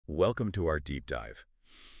welcome to our deep dive.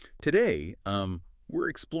 Today, we're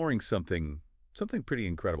exploring something pretty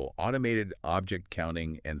incredible: automated object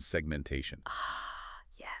counting and segmentation. Ah,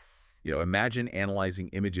 yes. Imagine analyzing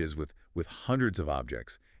images with hundreds of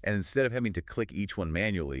objects, and instead of having to click each one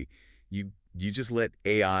manually, you just let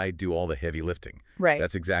AI do all the heavy lifting. Right.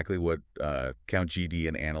 That's exactly what CountGD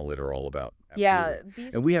and Annolid are all about. Yeah, Absolutely.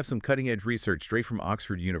 And we have some cutting-edge research straight from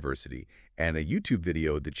Oxford University and a YouTube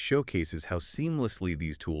video that showcases how seamlessly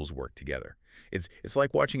these tools work together. It's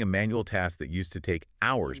like watching a manual task that used to take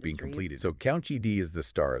hours being completed. So CountGD is the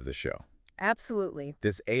star of the show. absolutely.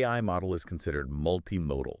 This AI model is considered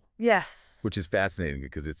multimodal, Yes. which is fascinating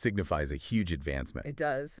because it signifies a huge advancement. It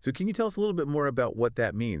does. So can you tell us a little bit more about what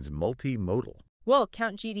that means, multimodal? Well,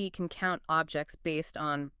 CountGD can count objects based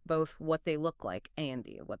on both what they look like and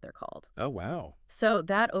what they're called. Oh, wow. So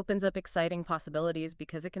that opens up exciting possibilities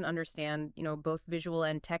because it can understand, both visual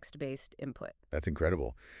and text-based input. That's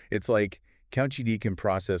incredible. It's like CountGD can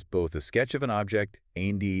process both a sketch of an object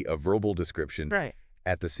and a verbal description Right.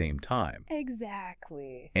 at the same time.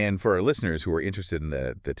 Exactly. And for our listeners who are interested in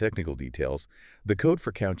the technical details, the code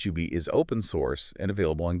for CountGD is open source and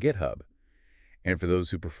available on GitHub. And for those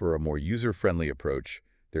who prefer a more user-friendly approach,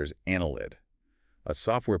 there's Annolid, a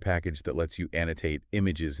software package that lets you annotate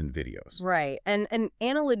images and videos. Right. And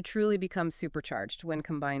Annolid truly becomes supercharged when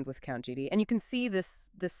combined with CountGD. And you can see this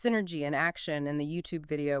synergy in action in the YouTube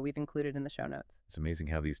video we've included in the show notes. It's amazing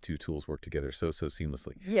how these two tools work together so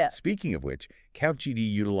seamlessly. Yeah. Speaking of which,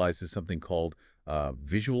 CountGD utilizes something called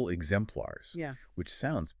visual exemplars, Yeah. which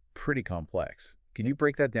sounds pretty complex. Can you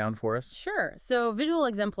break that down for us? Sure. So visual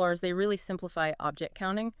exemplars, they really simplify object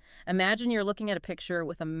counting. Imagine you're looking at a picture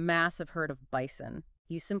with a massive herd of bison.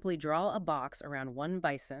 You simply draw a box around one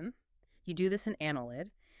bison. You do this in Annolid,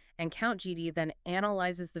 and CountGD then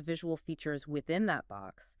analyzes the visual features within that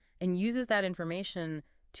box and uses that information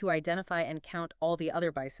to identify and count all the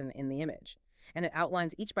other bison in the image. And it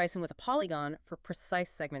outlines each bison with a polygon for precise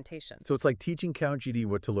segmentation. So it's like teaching CountGD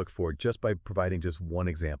what to look for just by providing just one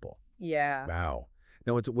example. Yeah. Wow.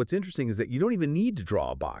 Now, what's interesting is that you don't even need to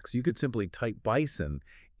draw a box. You could simply type bison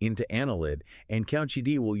into Annolid, and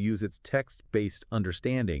CountGD will use its text-based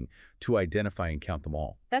understanding to identify and count them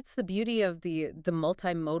all. That's the beauty of the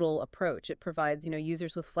multimodal approach. It provides,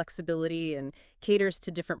 users with flexibility and caters to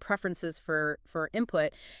different preferences for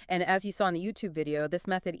input. And as you saw in the YouTube video, this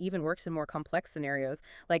method even works in more complex scenarios,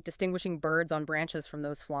 like distinguishing birds on branches from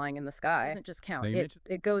those flying in the sky. It doesn't just count.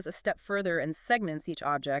 It goes a step further and segments each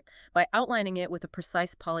object by outlining it with a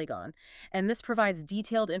precise polygon. And this provides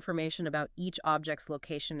detailed information about each object's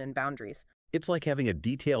location and boundaries. It's like having a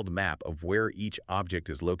detailed map of where each object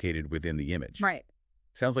is located within the image. Right.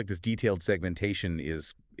 Sounds like this detailed segmentation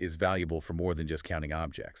is valuable for more than just counting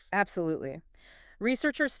objects. Absolutely.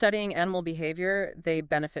 Researchers studying animal behavior, they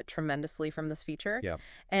benefit tremendously from this feature. Yeah.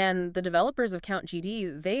 And the developers of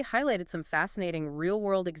CountGD, they highlighted some fascinating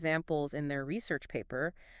real-world examples in their research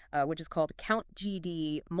paper, which is called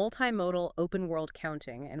CountGD Multi-Modal Open World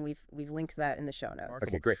Counting, and we've linked that in the show notes.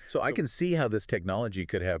 Okay, great. So I can see how this technology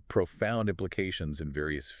could have profound implications in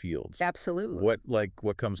various fields. Absolutely.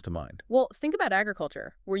 What comes to mind? Well, think about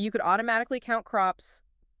agriculture, where you could automatically count crops,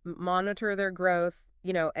 monitor their growth,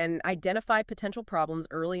 and identify potential problems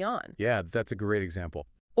early on. Yeah, that's a great example.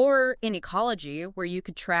 Or in ecology, where you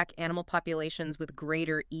could track animal populations with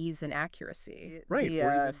greater ease and accuracy. Right.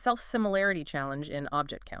 The self-similarity challenge in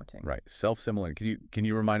object counting. Right. Self-similar. Can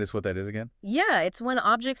you remind us what that is again? Yeah, it's when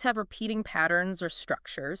objects have repeating patterns or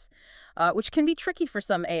structures, which can be tricky for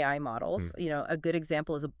some AI models. A good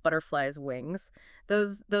example is a butterfly's wings.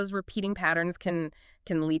 Those repeating patterns can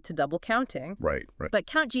lead to double counting. Right. But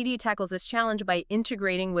CountGD tackles this challenge by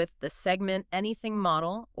integrating with the Segment Anything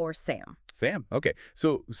model, or SAM. SAM. Okay.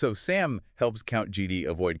 So SAM helps CountGD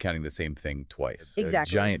avoid counting the same thing twice.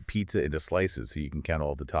 Exactly. A giant pizza into slices so you can count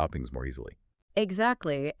all the toppings more easily.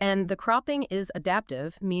 Exactly. And the cropping is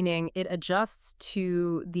adaptive, meaning it adjusts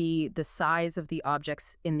to the size of the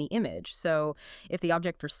objects in the image. So if the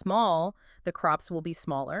objects are small, the crops will be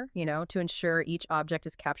smaller, to ensure each object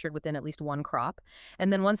is captured within at least one crop.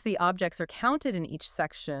 And then once the objects are counted in each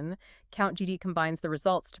section, CountGD combines the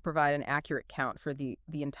results to provide an accurate count for the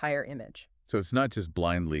entire image. So it's not just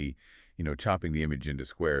blindly, chopping the image into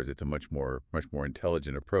squares. It's a much more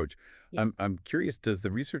intelligent approach. Yeah. I'm curious, does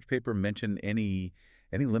the research paper mention any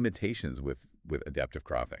limitations with adaptive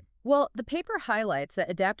cropping? Well, the paper highlights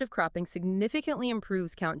that adaptive cropping significantly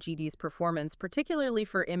improves CountGD's performance, particularly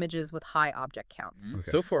for images with high object counts. Okay.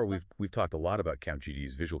 So far, we've talked a lot about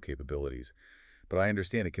CountGD's visual capabilities, but I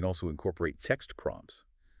understand it can also incorporate text prompts,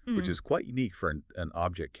 which is quite unique for an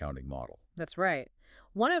object counting model. That's right.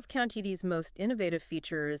 One of CountGD's most innovative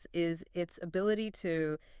features is its ability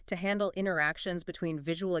to handle interactions between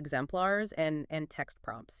visual exemplars and text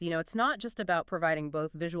prompts. It's not just about providing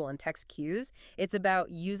both visual and text cues, it's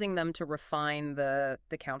about using them to refine the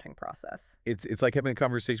counting process. It's like having a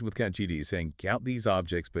conversation with CountGD saying, count these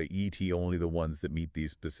objects, but ET only the ones that meet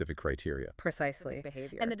these specific criteria. Precisely.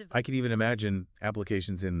 Behavior. And I can even imagine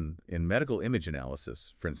applications in medical image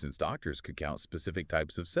analysis. For instance, doctors could count specific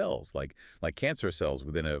types of cells, like cancer cells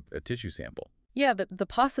within a tissue sample. yeah, the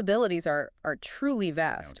possibilities are truly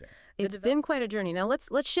vast. Okay. It's been quite a journey. Now let's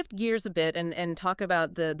shift gears a bit and talk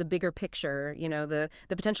about the bigger picture, the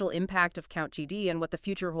potential impact of CountGD and what the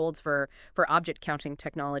future holds for object counting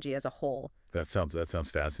technology as a whole. That sounds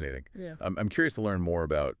fascinating. Yeah. I'm curious to learn more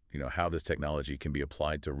about how this technology can be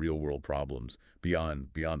applied to real world problems beyond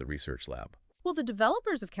the research lab. Well, the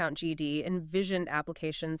developers of CountGD envisioned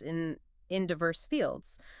applications in diverse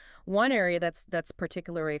fields. One area that's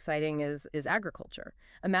particularly exciting is agriculture.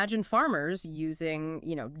 Imagine farmers using,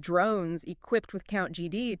 drones equipped with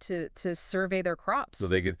CountGD to survey their crops. So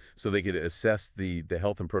they could assess the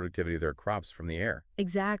health and productivity of their crops from the air.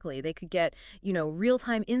 Exactly. They could get,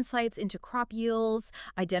 real-time insights into crop yields,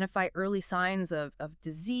 identify early signs of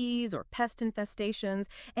disease or pest infestations,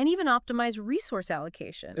 and even optimize resource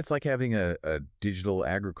allocation. It's like having a digital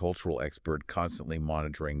agricultural expert constantly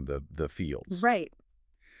monitoring the fields. Right.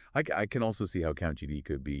 I can also see how CountGD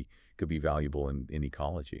could be valuable in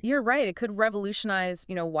ecology. You're right. It could revolutionize,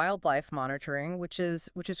 wildlife monitoring, which is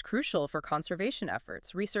crucial for conservation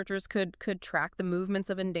efforts. Researchers could track the movements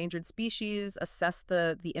of endangered species, assess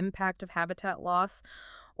the impact of habitat loss,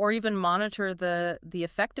 or even monitor the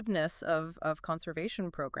effectiveness of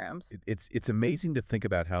conservation programs. It's amazing to think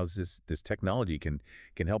about how this technology can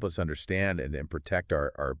help us understand and protect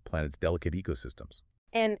our planet's delicate ecosystems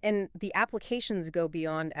And the applications go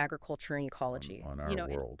beyond agriculture and ecology. on our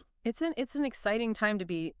world. It's an exciting time to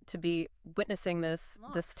be witnessing this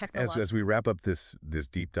technology. As we wrap up this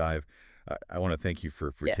deep dive, I want to thank you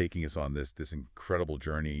for Yes. taking us on this incredible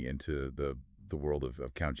journey into the world of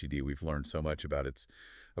CountGD. We've learned so much about its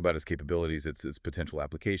capabilities, its potential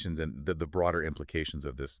applications, and the broader implications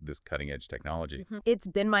of this cutting edge technology. It's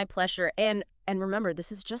been my pleasure. And remember,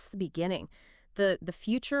 this is just the beginning. The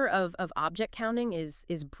future of object counting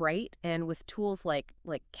is bright, and with tools like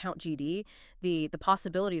CountGD, the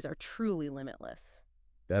possibilities are truly limitless.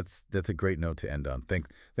 That's a great note to end on.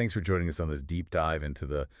 Thanks for joining us on this deep dive into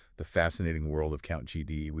the fascinating world of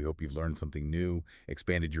CountGD. We hope you've learned something new,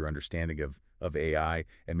 expanded your understanding of AI,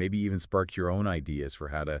 and maybe even sparked your own ideas for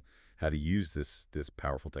how to use this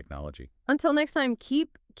powerful technology. Until next time,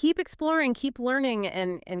 keep exploring, keep learning,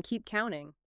 and keep counting.